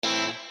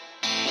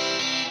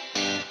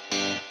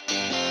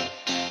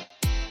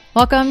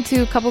Welcome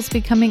to Couples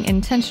Becoming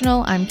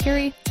Intentional. I'm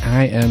Carrie.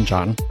 I am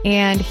John.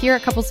 And here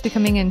at Couples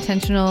Becoming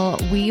Intentional,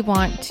 we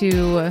want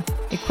to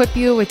equip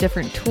you with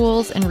different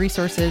tools and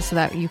resources so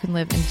that you can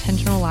live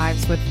intentional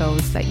lives with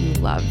those that you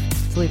love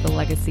to leave a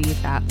legacy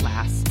that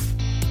lasts.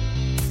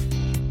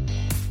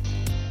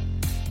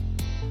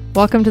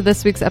 Welcome to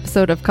this week's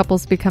episode of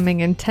Couples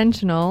Becoming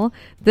Intentional.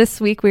 This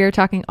week, we are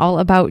talking all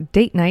about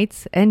date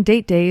nights and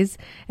date days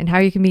and how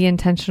you can be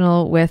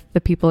intentional with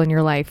the people in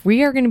your life.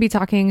 We are going to be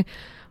talking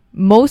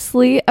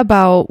mostly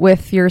about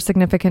with your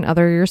significant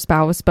other, your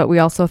spouse, but we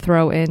also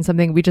throw in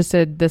something we just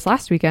did this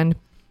last weekend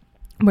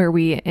where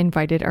we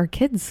invited our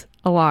kids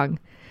along.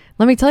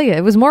 Let me tell you,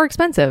 it was more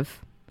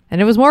expensive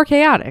and it was more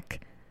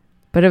chaotic,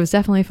 but it was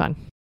definitely fun.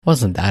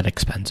 Wasn't that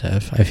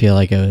expensive. I feel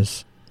like it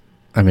was,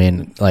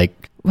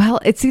 Well,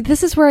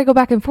 this is where I go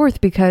back and forth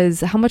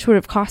because how much would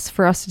it cost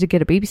for us to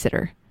get a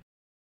babysitter?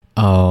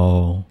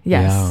 Oh,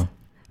 yes. Yeah.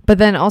 But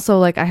then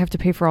also I have to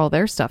pay for all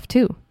their stuff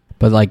too.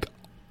 But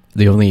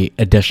the only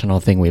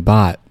additional thing we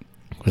bought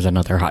was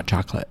another hot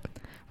chocolate.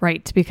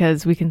 Right,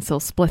 because we can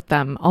still split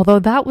them. Although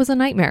that was a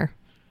nightmare.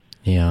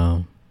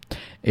 Yeah.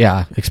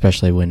 Yeah,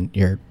 especially when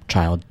your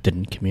child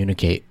didn't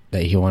communicate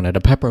that he wanted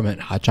a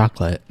peppermint hot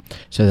chocolate.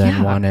 So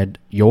then wanted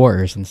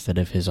yours instead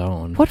of his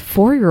own. What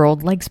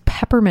 4-year-old likes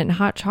peppermint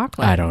hot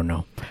chocolate? I don't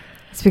know.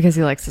 It's because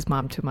he likes his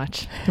mom too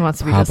much. He wants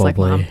to be just like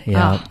mom.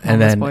 Yeah. Oh, and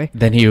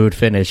then he would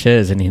finish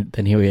his and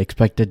then he would be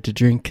expected to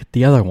drink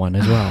the other one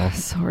as well.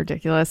 So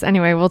ridiculous.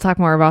 Anyway, we'll talk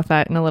more about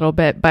that in a little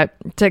bit. But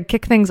to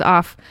kick things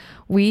off,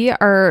 we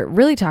are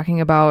really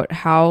talking about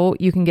how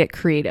you can get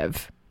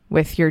creative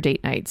with your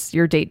date nights,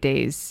 your date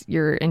days,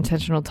 your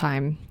intentional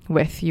time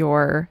with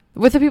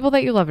the people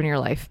that you love in your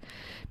life.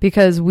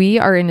 Because we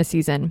are in a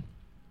season,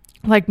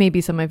 like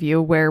maybe some of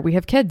you, where we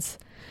have kids.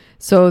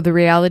 So the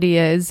reality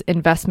is,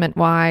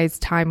 investment-wise,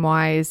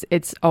 time-wise,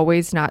 it's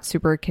always not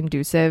super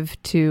conducive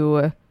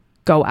to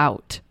go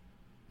out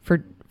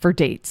for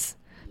dates.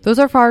 Those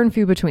are far and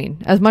few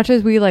between. As much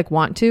as we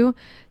want to,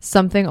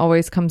 something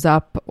always comes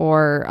up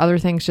or other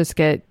things just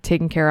get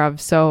taken care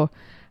of. So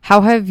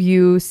how have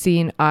you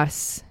seen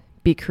us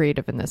be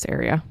creative in this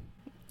area?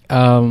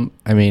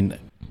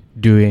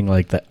 Doing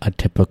a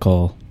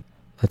typical,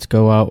 let's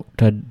go out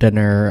to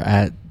dinner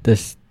at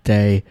this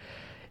day,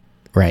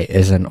 right,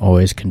 isn't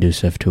always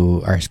conducive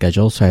to our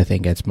schedule. So I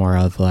think it's more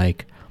of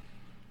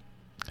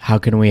how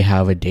can we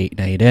have a date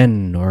night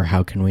in, or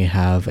how can we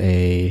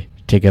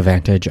take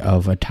advantage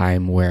of a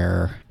time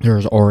where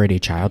there's already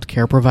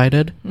childcare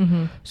provided.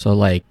 Mm-hmm.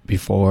 So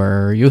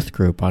before youth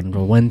group on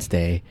a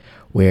Wednesday,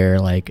 where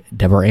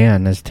Deborah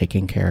Ann is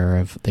taking care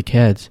of the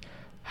kids,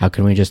 how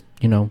can we just,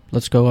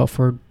 let's go out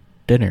for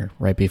dinner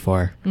right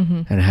before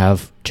and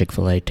have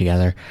Chick-fil-A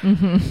together.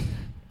 Mm-hmm.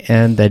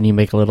 And then you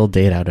make a little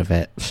date out of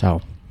it.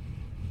 So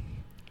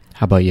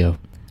how about you?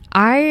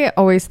 I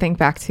always think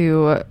back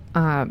to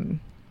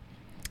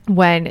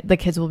when the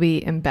kids will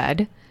be in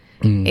bed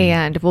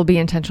and we'll be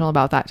intentional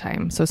about that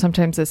time. So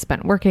sometimes it's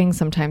spent working.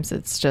 Sometimes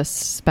it's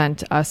just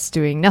spent us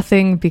doing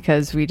nothing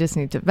because we just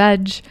need to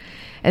veg.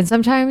 And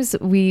sometimes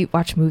we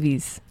watch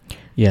movies.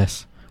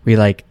 Yes. We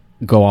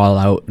go all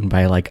out and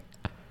buy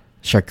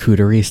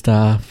charcuterie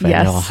stuff. And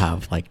it'll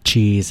have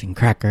cheese and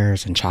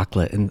crackers and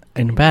chocolate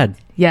in bed.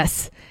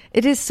 Yes.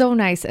 It is so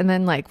nice. And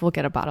then we'll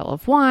get a bottle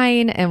of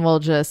wine and we'll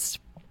just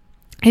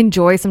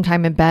enjoy some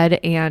time in bed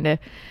and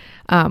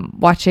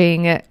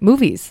watching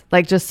movies,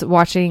 just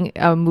watching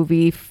a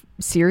movie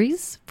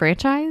series,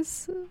 right?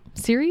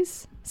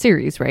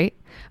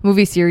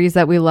 Movie series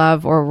that we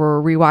love, or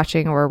we're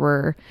rewatching, or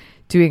we're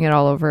doing it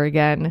all over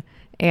again.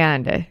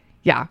 And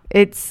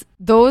it's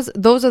those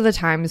are the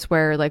times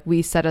where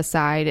we set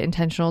aside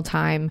intentional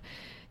time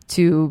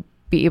to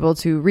be able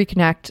to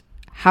reconnect,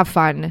 have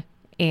fun,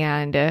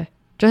 and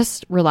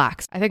just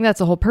relax. I think that's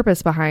the whole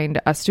purpose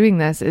behind us doing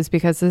this, is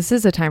because this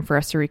is a time for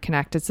us to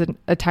reconnect. It's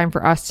a time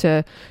for us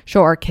to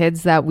show our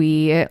kids that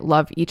we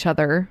love each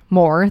other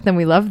more than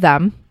we love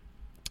them.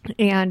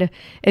 And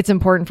it's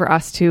important for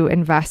us to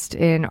invest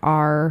in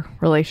our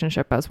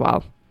relationship as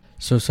well.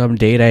 So some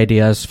date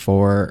ideas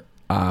for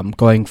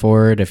going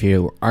forward, if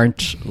you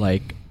aren't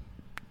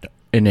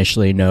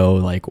initially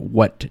know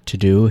what to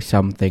do,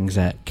 some things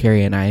that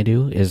Carrie and I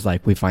do is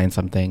we find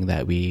something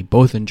that we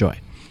both enjoy.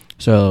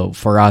 So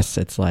for us,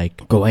 it's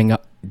going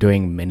up,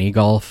 doing mini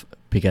golf,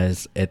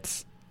 because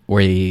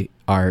we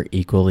are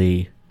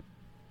equally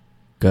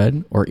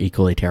good or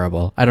equally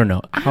terrible. I don't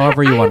know.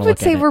 However you want to look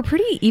at it. I would say we're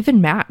pretty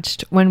even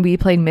matched when we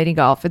played mini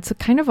golf. It's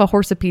kind of a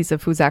horse apiece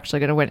of who's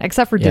actually going to win,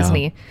 except for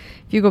Disney.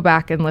 If you go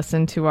back and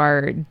listen to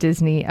our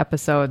Disney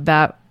episode,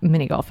 that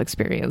mini golf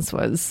experience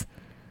was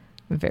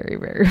very,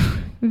 very,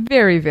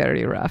 very,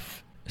 very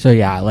rough. So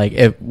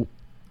if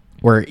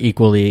we're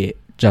equally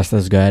just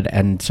as good,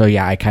 and so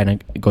it kind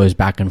of goes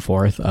back and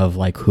forth of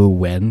who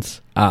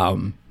wins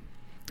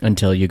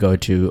until you go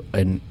to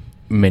a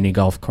mini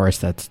golf course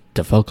that's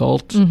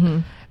difficult.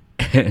 Mm-hmm.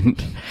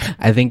 And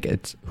I think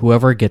it's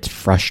whoever gets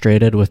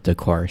frustrated with the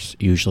course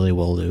usually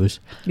will lose.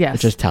 Yes,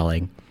 it's just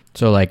telling.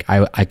 So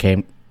I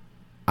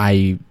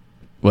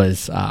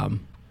was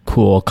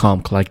cool,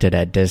 calm, collected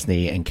at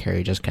Disney, and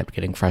Carrie just kept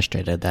getting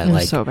frustrated that It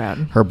was like so bad.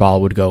 her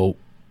ball would go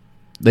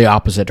the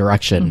opposite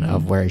direction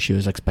of where she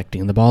was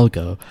expecting the ball to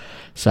go.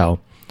 So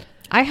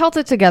I held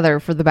it together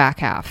for the back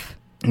half,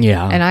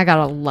 yeah, and I got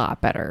a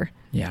lot better.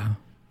 yeah.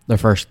 The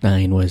first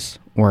 9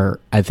 were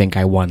I think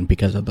I won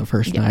because of the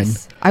first 9.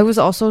 I was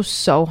also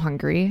so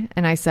hungry,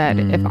 and I said,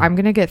 if I'm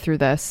going to get through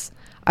this,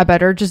 I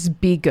better just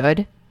be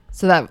good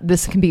so that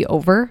this can be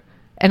over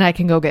and I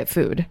can go get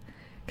food.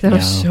 Because I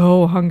was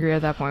so hungry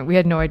at that point. We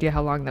had no idea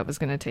how long that was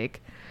going to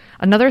take.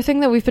 Another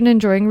thing that we've been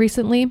enjoying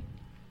recently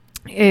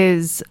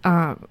is,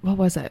 what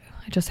was it?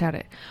 I just had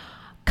it.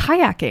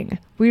 Kayaking.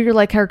 We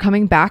are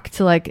coming back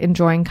to like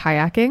enjoying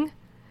kayaking.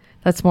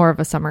 That's more of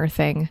a summer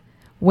thing.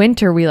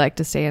 Winter, we like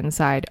to stay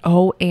inside.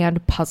 Oh,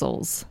 and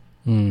puzzles.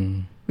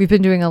 We've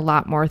been doing a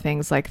lot more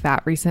things like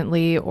that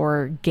recently,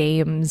 or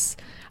games.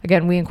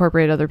 Again, we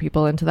incorporate other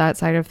people into that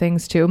side of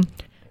things too.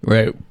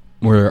 Right.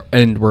 We're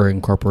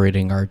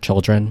incorporating our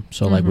children.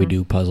 So like we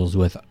do puzzles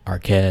with our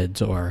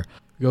kids, or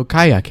we go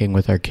kayaking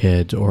with our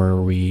kids,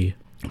 or we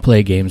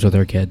play games with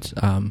our kids.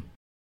 On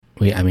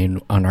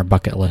our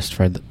bucket list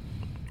for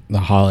the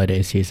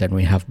holiday season,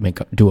 we have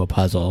do a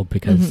puzzle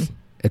because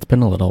it's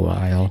been a little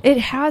while. It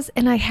has,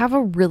 and I have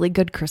a really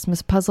good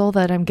Christmas puzzle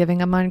that I'm giving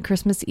them on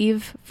Christmas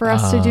Eve for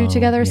us to do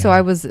together. Yeah. So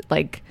I was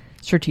like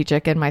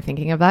strategic in my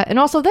thinking of that. And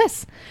also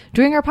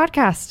doing our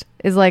podcast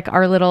is like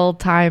our little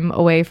time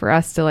away for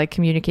us to like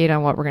communicate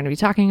on what we're going to be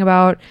talking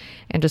about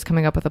and just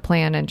coming up with a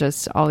plan and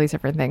just all these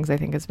different things. I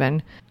think it's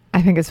been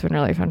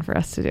really fun for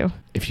us to do.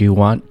 If you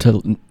want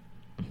to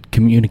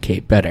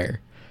communicate better,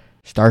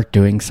 start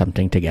doing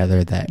something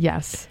together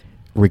that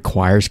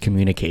requires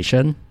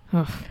communication.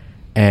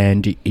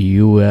 And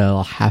you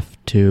will have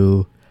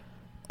to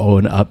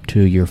own up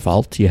to your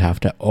faults. You have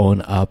to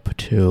own up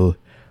to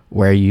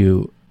where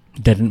you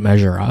didn't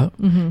measure up.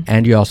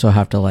 And you also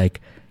have to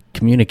like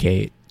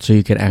communicate so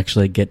you can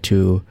actually get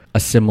to a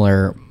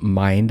similar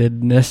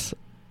mindedness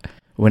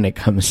when it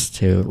comes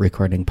to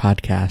recording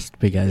podcast,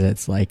 because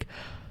it's like,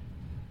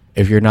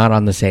 if you're not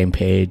on the same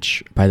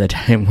page by the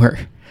time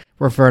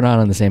if we're not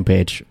on the same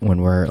page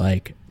when we're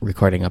like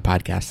recording a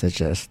podcast, it's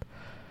just,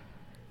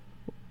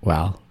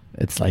 well,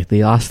 it's like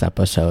the last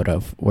episode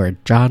of where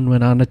John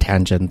went on a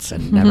tangent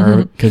and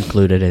never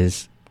concluded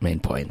his main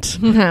points.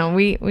 No,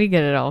 we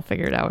get it all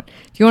figured out.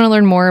 If you want to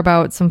learn more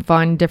about some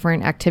fun,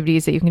 different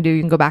activities that you can do,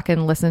 you can go back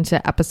and listen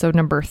to episode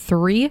number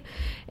 3.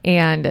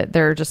 And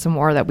there are just some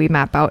more that we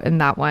map out in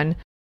that one.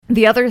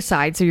 The other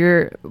side,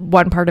 so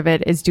one part of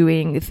it is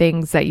doing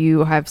things that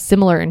you have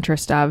similar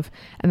interest of.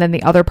 And then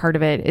the other part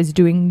of it is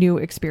doing new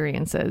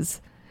experiences.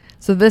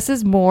 So this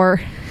is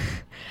more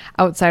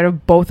outside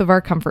of both of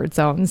our comfort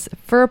zones.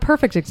 For a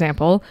perfect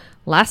example,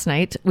 last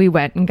night we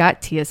went and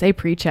got TSA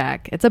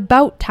PreCheck. It's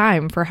about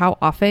time for how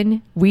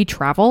often we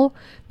travel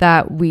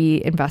that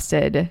we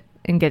invested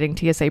in getting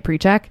TSA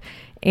PreCheck.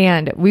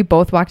 And we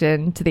both walked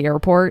into the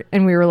airport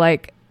and we were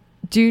like,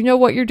 do you know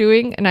what you're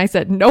doing? And I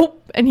said,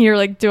 nope. And you're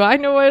like, do I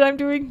know what I'm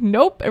doing?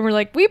 Nope. And we're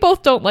like, we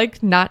both don't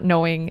like not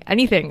knowing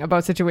anything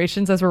about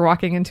situations as we're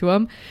walking into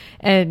them.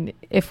 And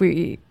if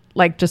we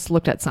like just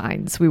looked at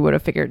signs, we would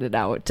have figured it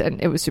out, and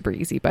it was super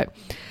easy. But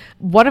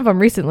one of them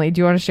recently,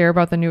 do you want to share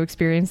about the new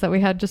experience that we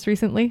had just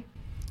recently?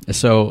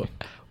 So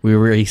we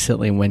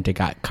recently went and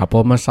got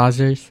couple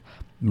massages.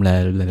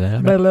 Blah, blah, blah, blah.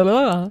 Blah, blah,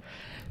 blah.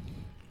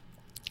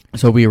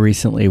 So we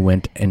recently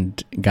went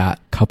and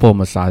got couple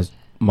massage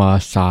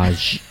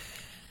message.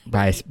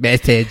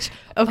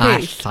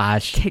 Okay,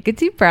 take a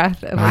deep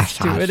breath and let's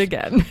do it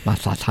again.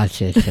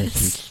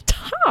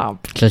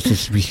 Stop.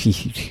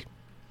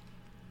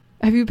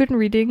 Have you been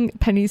reading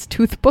Penny's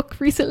Tooth Book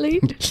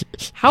recently?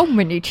 How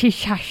many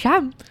teeth has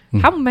Sam?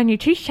 How many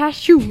teeth has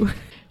Sue?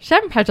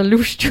 Sam has a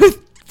loose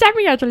tooth.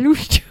 Sammy has a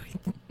loose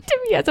tooth.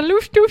 Timmy has a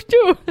loose tooth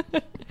too.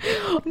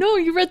 No,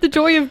 you read The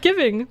Joy of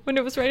Giving when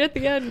it was right at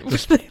the end.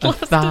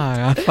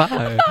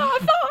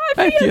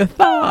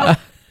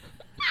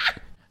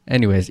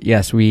 Anyways,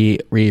 yes, we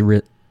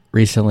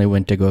recently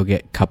went to go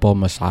get couple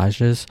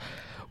massages,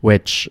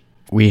 which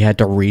we had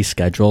to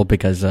reschedule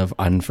because of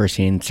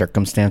unforeseen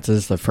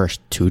circumstances the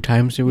first 2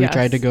 times we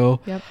tried to go.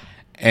 Yep.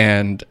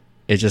 And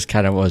it just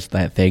kind of was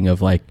that thing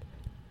of like,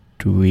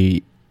 do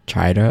we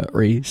try to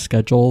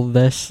reschedule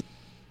this?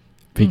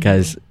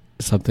 Because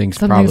something's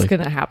probably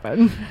going to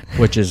happen.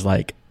 Which is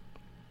like,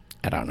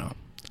 I don't know.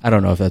 I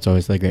don't know if that's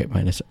always the great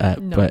minus,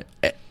 but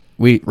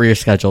we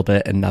rescheduled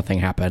it and nothing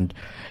happened.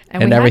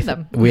 And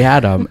we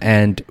had them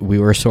and we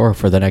were sore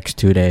for the next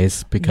 2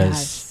 days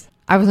because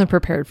I wasn't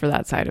prepared for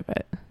that side of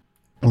it.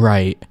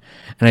 Right.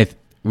 And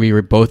we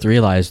both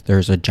realized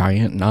there's a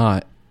giant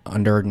knot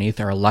underneath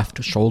our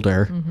left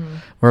shoulder.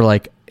 We're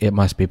like, it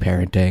must be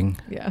parenting.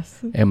 Yes.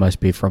 It must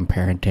be from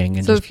parenting.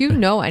 And so if you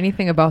know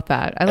anything about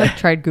that, I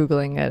tried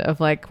Googling it of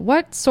like,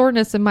 what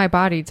soreness in my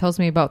body tells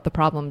me about the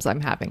problems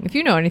I'm having. If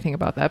you know anything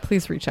about that,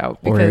 please reach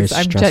out because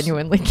I'm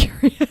genuinely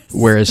curious.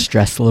 Where is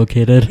stress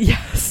located?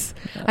 Yes.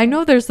 I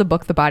know there's the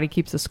book, The Body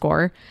Keeps a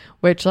Score,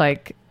 which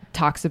like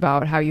talks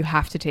about how you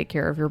have to take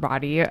care of your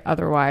body.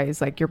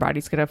 Otherwise, like your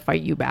body's going to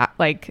fight you back.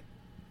 Like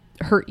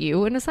hurt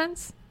you in a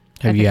sense.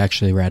 Have you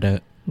actually read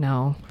it?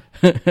 No.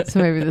 So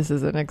maybe this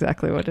isn't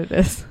exactly what it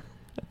is.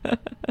 I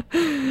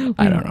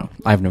don't know.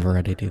 I've never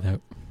read it either.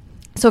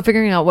 So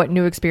figuring out what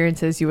new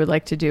experiences you would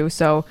like to do.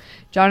 So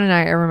John and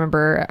I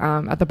remember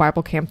at the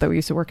Bible camp that we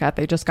used to work at,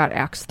 they just got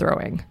axe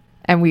throwing.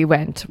 And we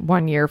went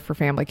 1 year for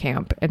family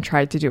camp and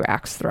tried to do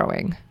axe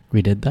throwing.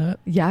 We did that?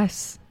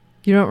 Yes.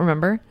 You don't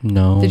remember?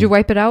 No. Did you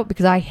wipe it out?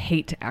 Because I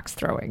hate axe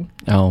throwing.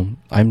 Oh,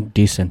 I'm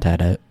decent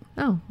at it.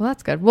 Oh, well,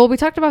 that's good. Well, we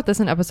talked about this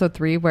in episode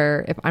 3,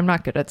 where if I'm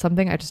not good at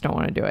something, I just don't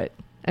want to do it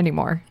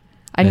anymore.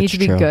 I need to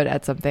be good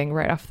at something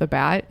right off the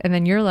bat. And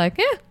then you're like,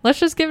 let's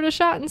just give it a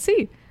shot and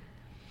see.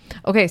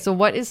 Okay, so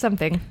what is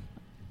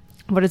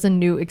a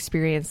new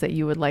experience that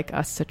you would like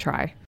us to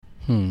try?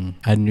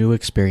 A new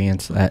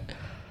experience that,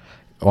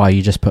 wow,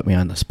 you just put me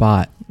on the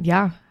spot.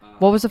 Yeah.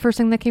 What was the first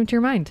thing that came to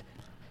your mind?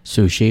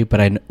 Sushi,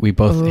 but we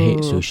both hate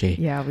sushi.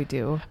 Yeah, we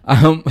do.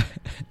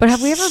 But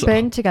have we ever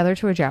been together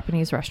to a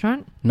Japanese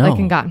restaurant? No. Like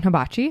and gotten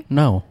hibachi?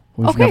 No.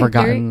 We've never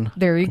gotten...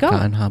 There you go.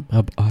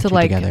 Hibachi to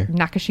like together.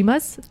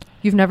 Nakashima's?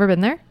 You've never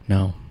been there?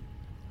 No.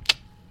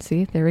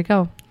 See, there we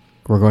go.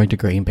 We're going to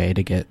Green Bay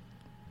to get...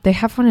 They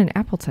have one in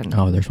Appleton.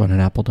 Oh, there's one in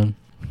Appleton.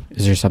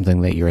 Is there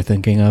something that you're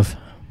thinking of?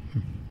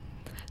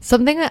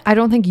 Something that I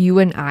don't think you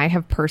and I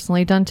have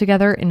personally done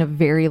together in a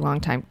very long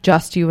time,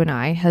 just you and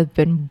I, have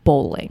been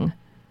bowling.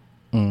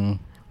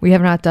 We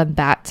have not done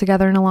that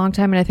together in a long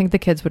time, and I think the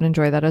kids would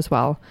enjoy that as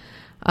well.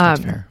 That's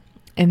fair.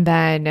 And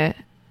then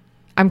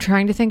I'm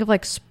trying to think of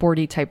like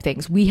sporty type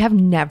things. We have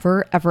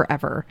never, ever,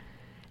 ever,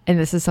 and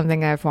this is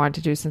something I've wanted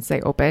to do since they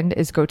opened,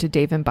 is go to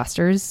Dave and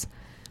Buster's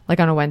like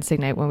on a Wednesday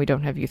night when we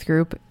don't have youth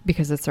group,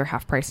 because it's their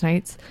half price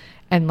nights,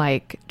 and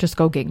like just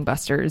go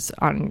gangbusters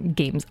on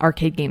games,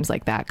 arcade games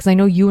like that. Because I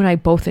know you and I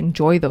both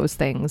enjoy those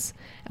things,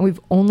 and we've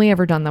only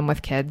ever done them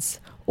with kids,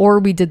 or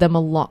we did them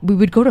a lot. We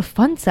would go to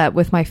Fun Set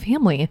with my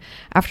family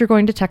after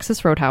going to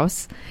Texas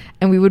Roadhouse,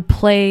 and we would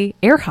play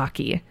air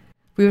hockey.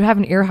 We would have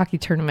an air hockey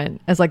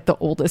tournament as like the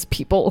oldest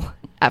people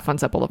at Fun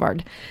Set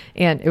Boulevard.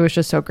 And it was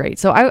just so great.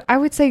 So I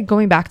would say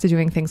going back to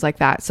doing things like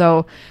that.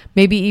 So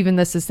maybe even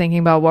this is thinking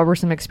about what were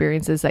some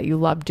experiences that you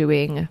loved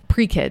doing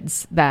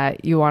pre-kids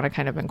that you want to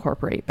kind of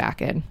incorporate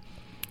back in.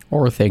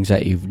 Or things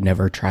that you've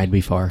never tried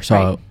before.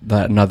 So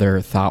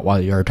another thought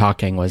while you were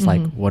talking was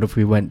like, what if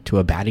we went to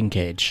a batting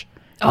cage?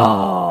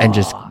 And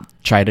just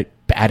tried it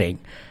batting?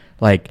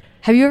 Like,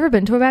 have you ever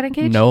been to a batting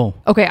cage? No.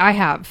 Okay, I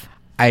have.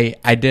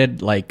 I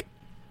did like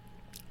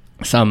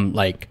some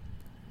like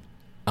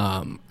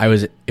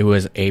it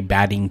was a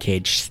batting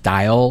cage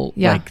style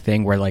like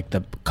thing where like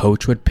the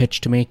coach would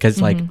pitch to me, because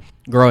like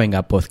growing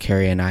up with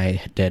Carrie and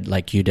I did,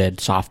 like you did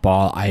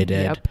softball, I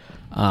did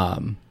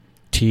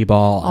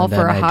t-ball, all and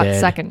for then a hot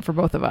second for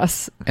both of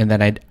us. And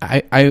then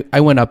I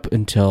went up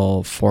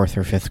until 4th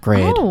or 5th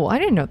grade. Oh, I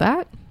didn't know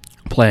that.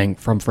 Playing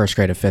from 1st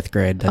grade to 5th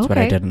grade. That's what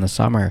I did in the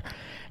summer.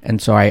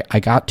 And so I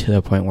got to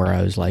the point where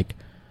I was like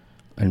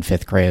in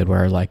 5th grade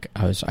where like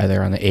I was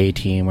either on the A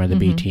team or the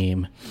B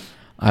team.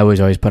 I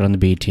was always put on the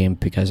B team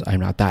because I'm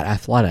not that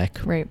athletic.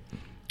 Right.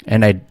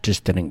 And I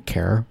just didn't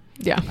care.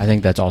 Yeah. I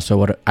think that's also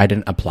what I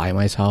didn't apply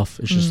myself.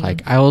 It's just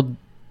like, I'll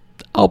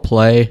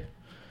play.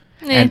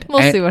 And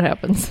we'll see what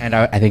happens. And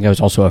I think I was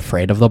also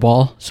afraid of the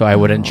ball. So I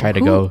wouldn't try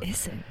to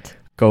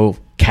go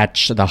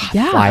catch the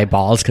fly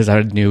balls, because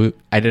I knew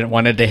I didn't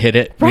want it to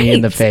hit me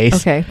in the face.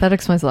 Okay. That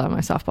explains a lot of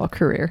my softball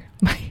career.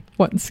 My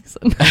one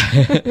season.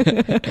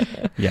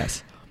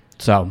 Yes.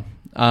 So,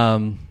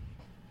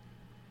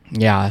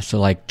 yeah, so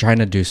like trying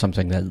to do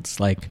something that's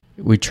like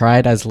we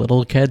tried as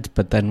little kids,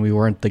 but then we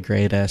weren't the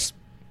greatest.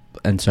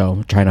 And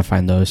so trying to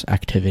find those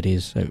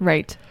activities.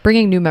 Right.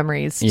 Bringing new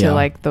memories to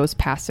like those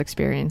past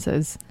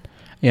experiences.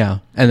 Yeah.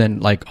 And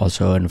then like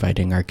also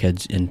inviting our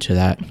kids into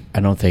that. I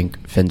don't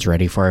think Finn's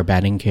ready for a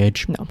batting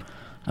cage.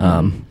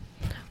 No.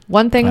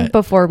 One thing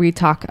before we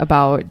talk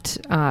about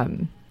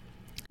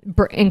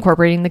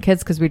incorporating the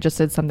kids, because we just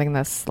did something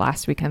this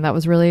last weekend that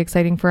was really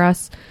exciting for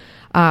us.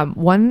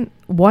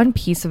 One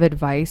piece of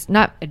advice,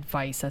 not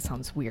advice, that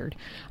sounds weird.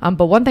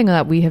 But one thing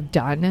that we have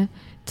done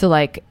to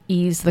like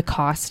ease the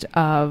cost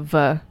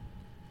of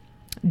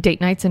date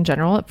nights in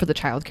general for the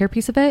childcare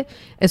piece of it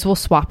is we'll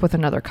swap with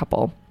another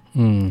couple.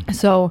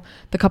 So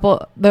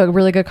the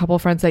really good couple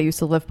friends that used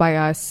to live by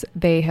us,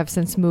 they have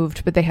since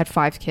moved, but they had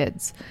 5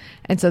 kids.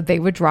 And so they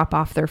would drop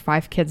off their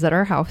 5 kids at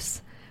our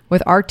house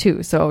with our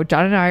 2. So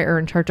John and I are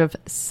in charge of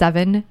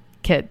 7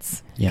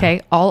 kids. Yeah.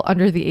 Okay. All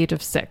under the age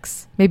of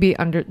 6, maybe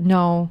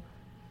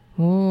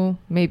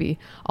maybe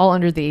all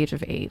under the age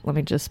of 8. Let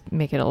me just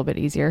make it a little bit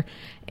easier.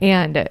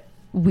 And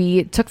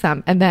we took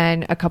them, and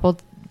then a couple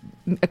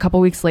a couple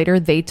weeks later,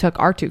 they took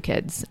our 2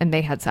 kids and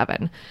they had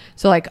 7.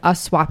 So like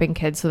us swapping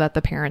kids so that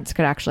the parents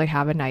could actually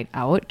have a night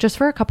out just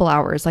for a couple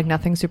hours, like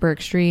nothing super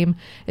extreme.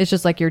 It's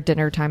just like your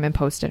dinner time and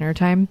post dinner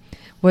time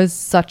was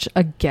such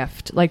a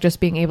gift. Like just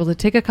being able to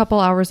take a couple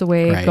hours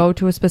away, Right. go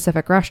to a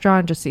specific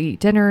restaurant, just to eat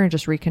dinner and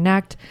just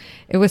reconnect.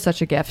 It was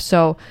such a gift.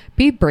 So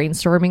be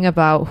brainstorming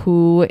about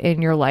who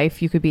in your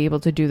life you could be able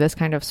to do this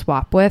kind of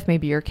swap with.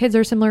 Maybe your kids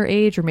are similar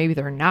age, or maybe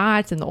they're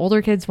not, and the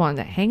older kids want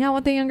to hang out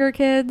with the younger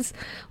kids,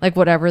 like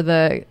whatever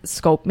the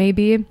scope may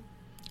be.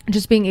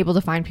 Just being able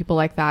to find people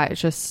like that is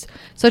just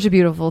such a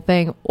beautiful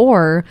thing.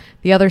 Or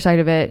the other side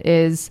of it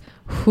is,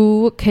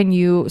 who can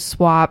you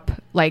swap,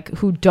 like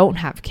who don't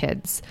have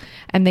kids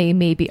and they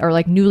maybe are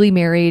like newly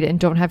married and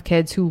don't have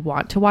kids, who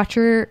want to watch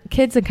your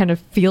kids and kind of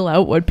feel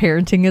out what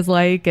parenting is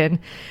like and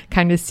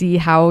kind of see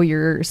how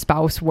your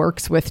spouse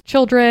works with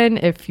children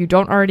if you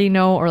don't already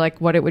know, or like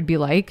what it would be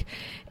like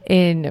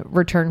in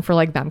return for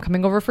like them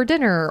coming over for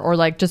dinner, or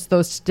like just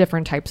those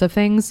different types of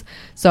things.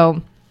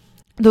 So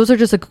those are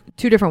just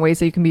 2 different ways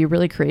that you can be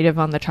really creative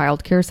on the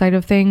childcare side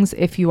of things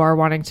if you are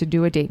wanting to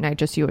do a date night,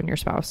 just you and your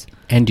spouse.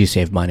 And you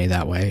save money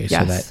that way, so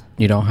Yes. that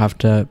you don't have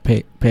to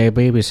pay a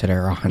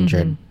babysitter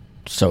 $100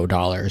 so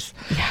dollars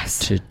Yes.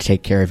 to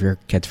take care of your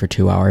kids for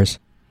 2 hours.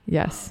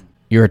 Yes.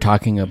 You were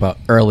talking about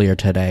earlier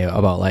today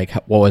about like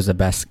what was the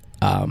best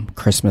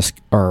Christmas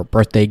or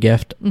birthday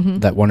gift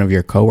that one of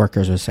your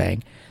coworkers was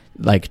saying,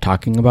 like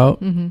talking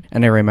about. And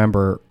I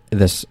remember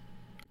this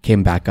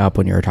came back up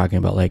when you were talking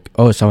about like,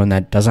 oh, someone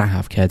that doesn't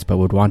have kids but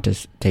would want to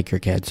take your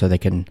kids so they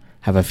can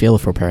have a feel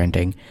for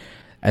parenting.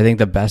 I think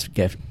the best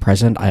gift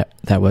present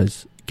that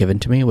was given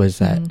to me was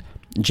that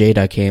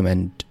Jada came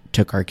and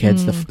took our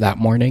kids that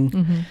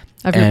morning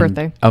Of your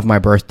birthday. of my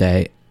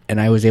birthday, and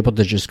I was able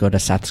to just go to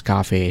Seth's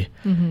Coffee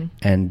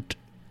and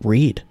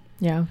read.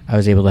 Yeah. I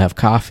was able to have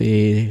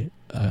coffee,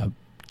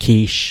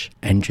 quiche,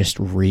 and just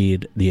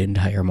read the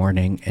entire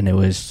morning, and it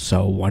was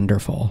so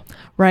wonderful.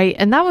 Right.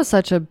 And that was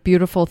such a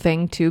beautiful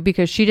thing too,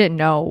 because she didn't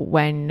know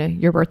when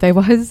your birthday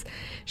was.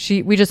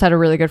 We just had a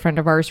really good friend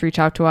of ours reach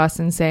out to us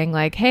and saying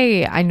like,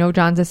 hey, I know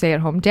John's a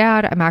stay-at-home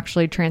dad. I'm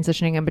actually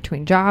transitioning in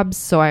between jobs,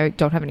 so I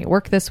don't have any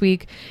work this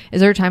week.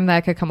 Is there a time that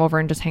I could come over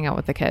and just hang out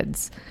with the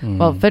kids?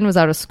 Well, Finn was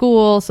out of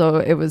school, so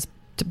it was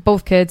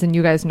both kids. And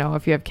you guys know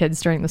if you have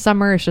kids during the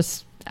summer, it's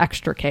just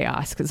extra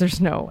chaos because there's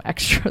no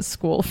extra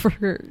school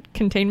for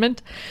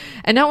containment.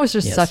 And that was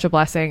just such a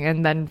blessing.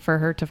 And then for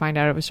her to find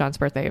out it was John's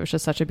birthday, it was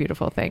just such a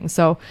beautiful thing.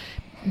 So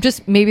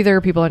just maybe there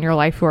are people in your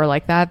life who are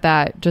like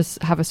that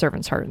just have a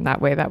servant's heart in that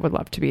way, that would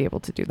love to be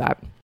able to do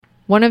that.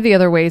 One of the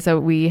other ways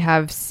that we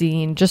have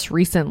seen just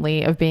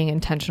recently of being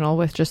intentional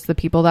with just the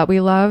people that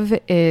we love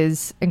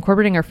is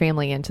incorporating our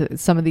family into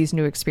some of these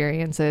new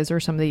experiences,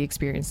 or some of the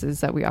experiences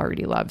that we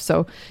already love.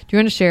 So do you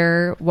want to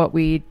share what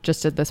we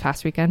just did this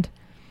past weekend?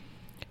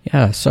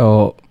 Yeah,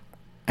 so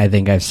I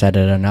think I've said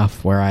it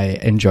enough where I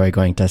enjoy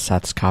going to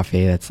Seth's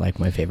Coffee. That's like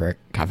my favorite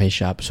coffee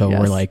shop. So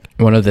we're like,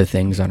 one of the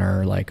things on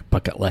our like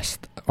bucket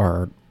list,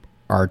 or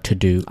our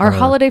to-do, our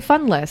holiday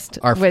fun list,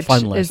 our which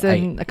fun list is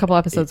in a couple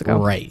episodes ago.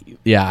 Right.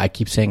 Yeah, I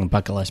keep saying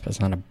bucket list, but it's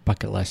not a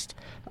bucket list.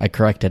 I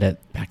corrected it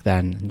back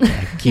then, and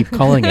I keep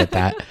calling it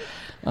that.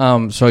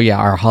 So yeah,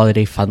 our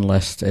holiday fun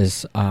list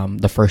is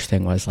the first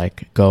thing was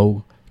like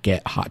go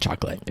get hot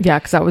chocolate. Yeah,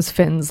 because that was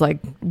Finn's like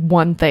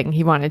one thing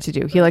he wanted to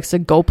do. He likes to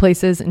go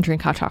places and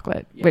drink hot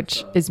chocolate,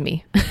 which is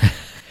me.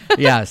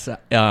 Yes.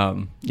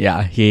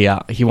 Yeah,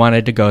 he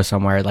wanted to go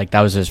somewhere. Like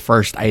that was his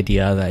first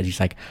idea, that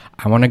he's like,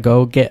 I want to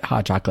go get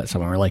hot chocolate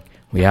somewhere. We're like,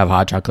 we have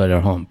hot chocolate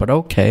at home, but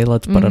okay,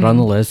 let's put it on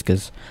the list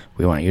because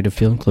we want you to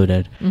feel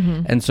included.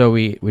 And so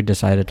we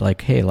decided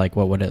like, hey, like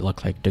what would it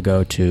look like to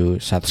go to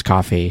Seth's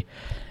Coffee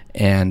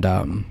and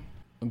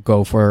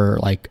go for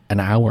like an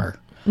hour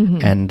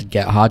and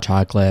get hot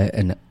chocolate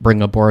and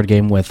bring a board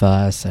game with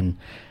us and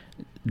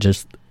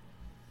just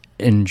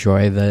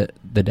enjoy the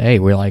day.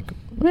 We're like,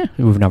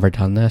 we've never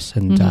done this,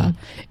 and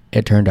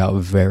it turned out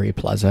very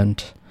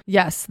pleasant.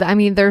 Yes. I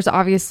mean, there's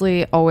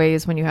obviously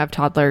always, when you have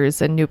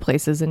toddlers and new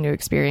places and new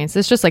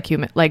experiences, just like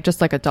just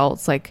like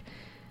adults, like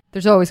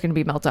there's always going to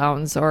be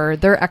meltdowns, or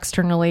they're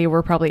externally,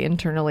 we're probably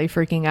internally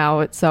freaking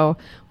out. So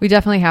we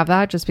definitely have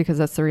that, just because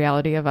that's the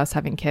reality of us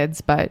having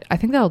kids. But I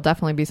think that'll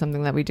definitely be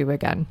something that we do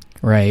again.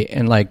 Right.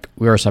 And like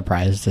we were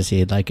surprised to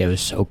see like it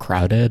was so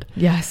crowded.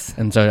 Yes.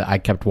 And so I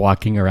kept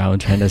walking around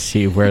trying to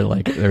see where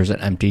like there's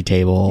an empty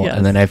table. Yes.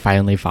 And then I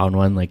finally found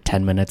one like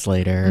 10 minutes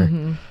later.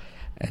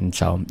 And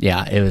so,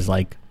 yeah, it was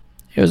like,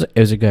 it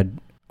was a good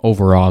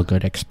overall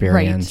good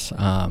experience.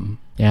 Right.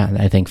 Yeah,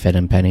 I think Finn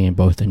and Penny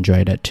both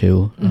enjoyed it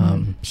too.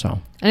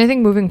 So, and I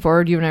think moving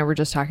forward, you and I were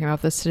just talking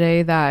about this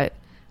today, that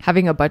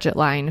having a budget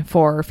line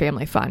for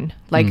family fun,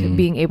 like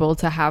being able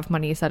to have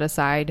money set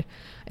aside.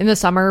 In the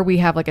summer, we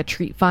have like a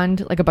treat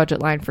fund, like a budget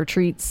line for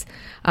treats,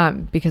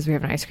 because we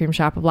have an ice cream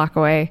shop a block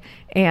away.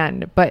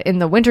 But in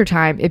the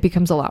wintertime, it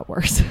becomes a lot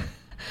worse.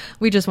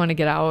 We just want to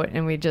get out,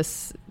 and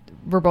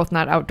we're both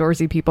not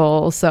outdoorsy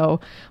people, so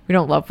we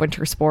don't love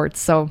winter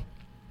sports. So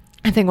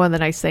I think one of the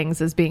nice things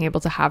is being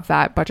able to have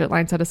that budget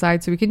line set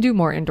aside so we can do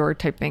more indoor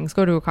type things,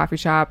 go to a coffee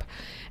shop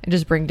and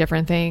just bring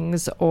different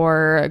things,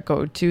 or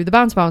go to the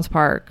Bounce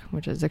Park,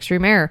 which is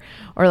extreme air,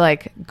 or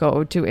like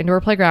go to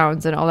indoor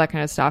playgrounds and all that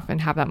kind of stuff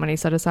and have that money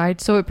set aside.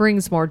 So it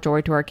brings more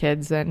joy to our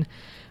kids and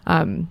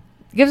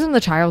gives them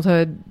the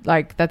childhood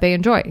like that they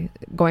enjoy.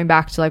 Going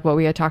back to like what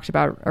we had talked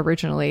about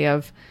originally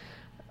of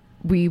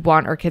we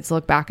want our kids to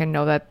look back and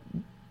know that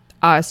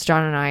us,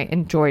 John and I,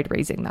 enjoyed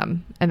raising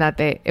them and that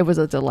it was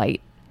a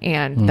delight.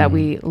 And that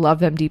we love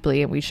them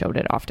deeply and we showed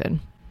it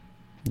often.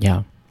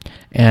 Yeah.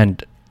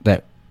 And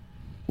that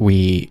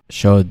we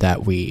showed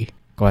that we,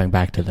 going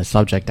back to the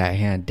subject at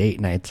hand, date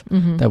nights,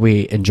 that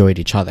we enjoyed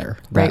each other.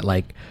 Right. That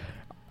like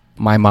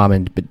my mom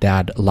and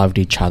dad loved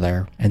each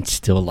other and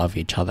still love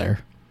each other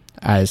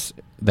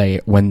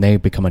when they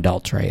become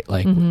adults, right?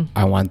 Like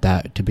I want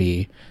that to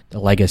be the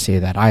legacy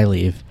that I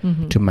leave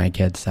to my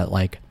kids, that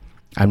like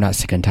I'm not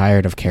sick and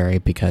tired of Carrie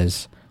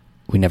because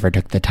we never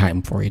took the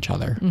time for each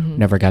other,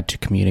 never got to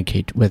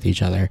communicate with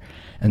each other.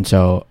 And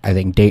so I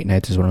think date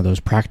nights is one of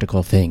those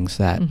practical things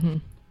that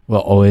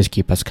will always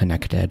keep us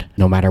connected,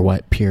 no matter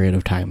what period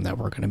of time that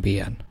we're going to be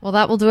in. Well,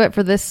 that will do it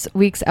for this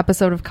week's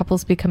episode of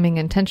Couples Becoming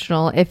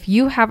Intentional. If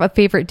you have a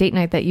favorite date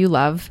night that you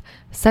love,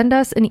 send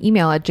us an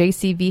email at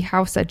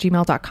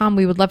jcvhouse@gmail.com.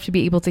 We would love to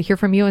be able to hear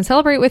from you and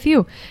celebrate with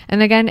you.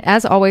 And again,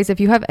 as always, if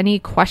you have any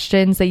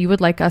questions that you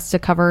would like us to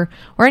cover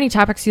or any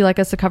topics you'd like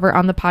us to cover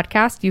on the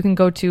podcast, you can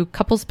go to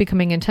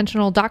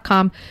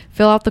couplesbecomingintentional.com,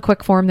 fill out the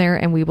quick form there,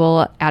 and we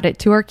will add it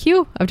to our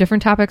queue of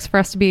different topics for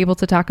us to be able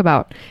to talk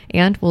about.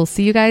 And we'll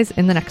see you guys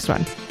in the next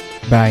one.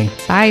 Bye.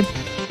 Bye.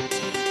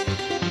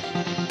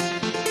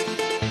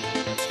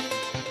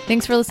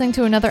 Thanks for listening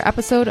to another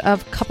episode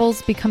of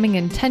Couples Becoming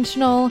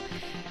Intentional.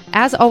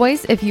 As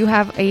always, if you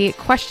have a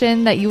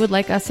question that you would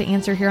like us to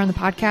answer here on the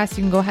podcast,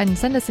 you can go ahead and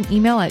send us an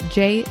email at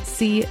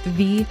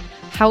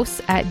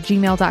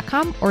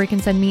jcvhouse@gmail.com, or you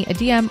can send me a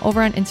DM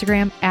over on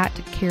Instagram at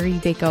Carrie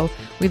Vaco.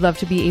 We'd love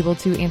to be able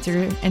to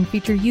answer and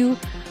feature you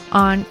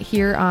on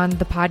here on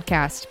the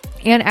podcast.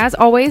 And as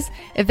always,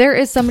 if there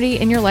is somebody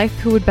in your life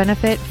who would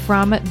benefit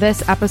from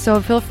this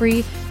episode, feel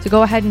free to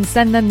go ahead and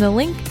send them the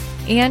link.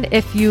 And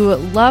if you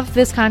love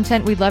this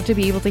content, we'd love to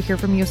be able to hear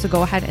from you. So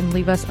go ahead and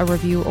leave us a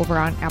review over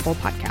on Apple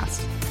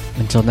Podcast.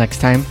 Until next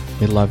time,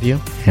 we love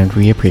you and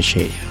we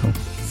appreciate you.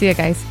 See you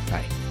guys.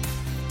 Bye.